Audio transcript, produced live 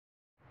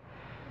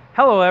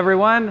Hello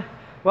everyone,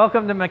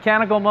 welcome to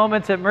Mechanical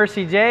Moments at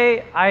Mercie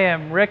J. I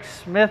am Rick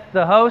Smith,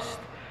 the host,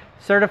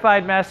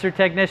 Certified Master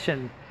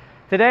Technician.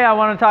 Today I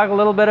want to talk a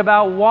little bit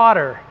about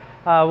water.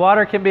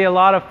 Water can be a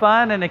lot of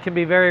fun and it can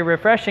be very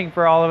refreshing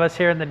for all of us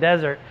here in the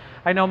desert.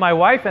 I know my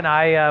wife and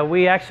I,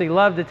 we actually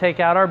love to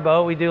take out our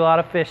boat. We do a lot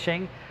of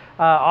fishing.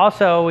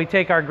 Also, we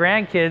take our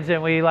grandkids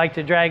and we like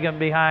to drag them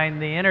behind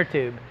the inner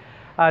tube.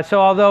 So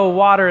although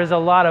water is a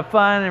lot of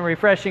fun and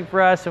refreshing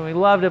for us and we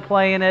love to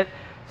play in it,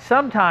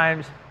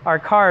 sometimes our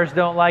cars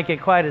don't like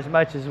it quite as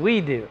much as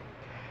we do.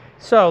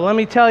 So let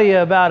me tell you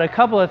about a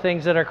couple of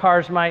things that our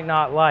cars might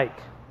not like.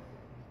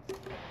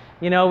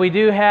 You know, we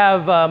do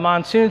have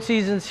monsoon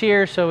seasons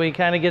here, so we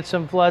kind of get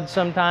some floods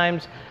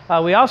sometimes.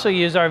 We also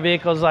use our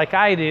vehicles like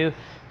I do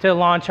to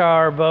launch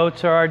our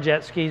boats or our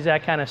jet skis,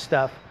 that kind of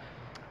stuff.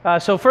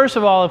 So first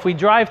of all, if we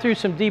drive through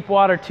some deep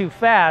water too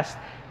fast,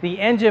 the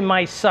engine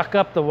might suck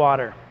up the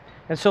water.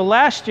 And so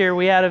last year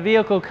we had a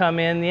vehicle come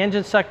in, the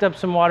engine sucked up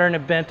some water and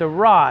it bent a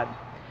rod.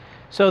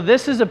 So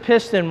this is a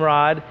piston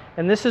rod,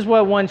 and this is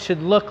what one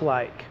should look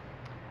like.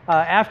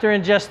 After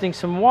ingesting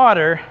some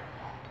water,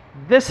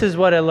 this is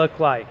what it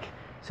looked like.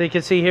 So you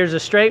can see here's a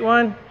straight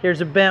one,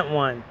 here's a bent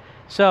one.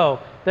 So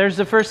there's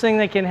the first thing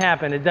that can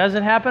happen. It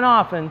doesn't happen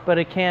often, but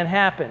it can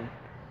happen.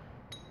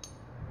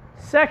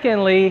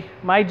 Secondly,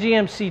 my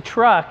GMC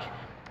truck,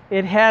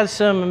 it has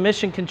some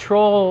emission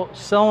control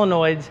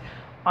solenoids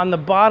on the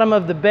bottom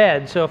of the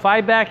bed. So if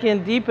I back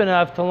in deep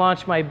enough to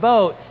launch my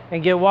boat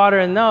and get water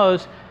in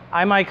those,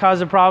 I might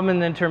cause a problem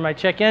and then turn my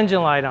check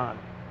engine light on.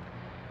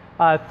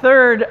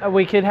 Third,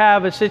 we could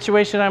have a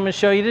situation I'm going to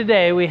show you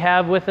today. We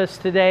have with us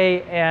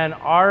today an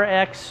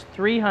RX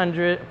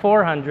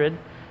 400,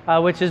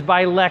 which is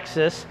by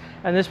Lexus,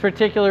 and this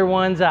particular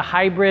one's a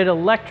hybrid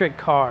electric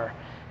car.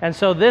 And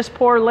so this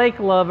poor lake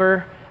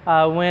lover,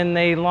 when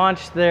they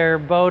launched their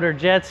boat or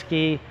jet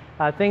ski,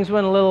 things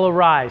went a little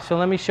awry. So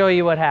let me show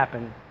you what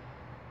happened.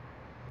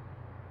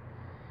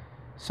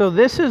 So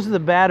this is the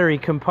battery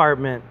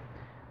compartment.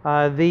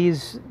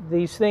 These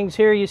things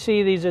here you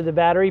see, these are the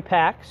battery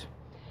packs.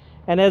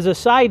 And as a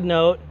side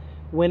note,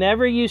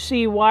 whenever you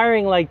see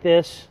wiring like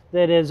this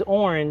that is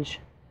orange,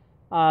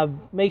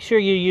 make sure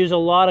you use a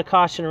lot of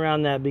caution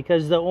around that,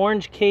 because the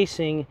orange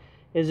casing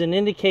is an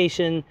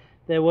indication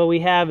that what we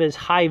have is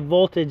high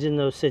voltage in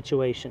those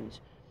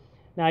situations.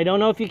 Now I don't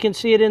know if you can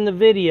see it in the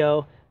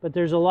video, but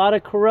there's a lot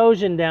of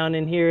corrosion down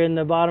in here in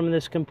the bottom of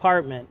this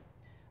compartment.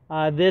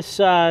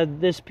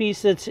 This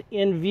piece that's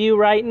in view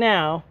right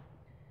now,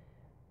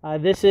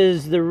 this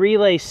is the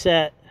relay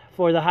set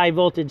for the high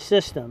voltage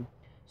system.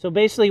 So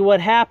basically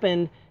what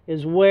happened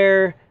is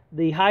where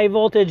the high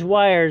voltage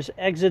wires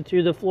exit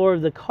through the floor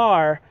of the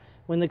car,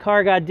 when the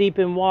car got deep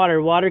in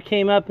water, water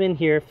came up in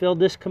here, filled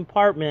this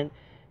compartment,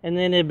 and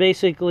then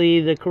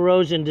the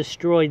corrosion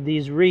destroyed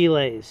these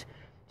relays.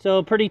 So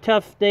a pretty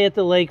tough day at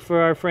the lake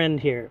for our friend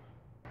here.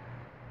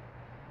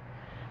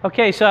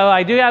 Okay, so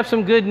I do have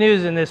some good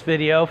news in this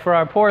video for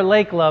our poor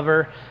lake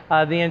lover.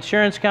 The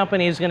insurance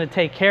company is going to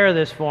take care of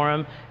this for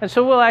him, and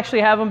so we'll actually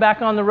have him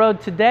back on the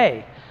road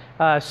today.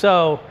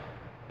 So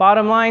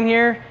bottom line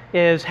here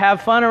is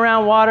have fun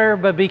around water,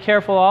 but be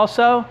careful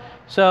also.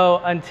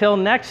 So until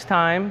next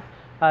time,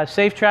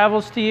 safe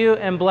travels to you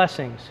and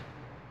blessings.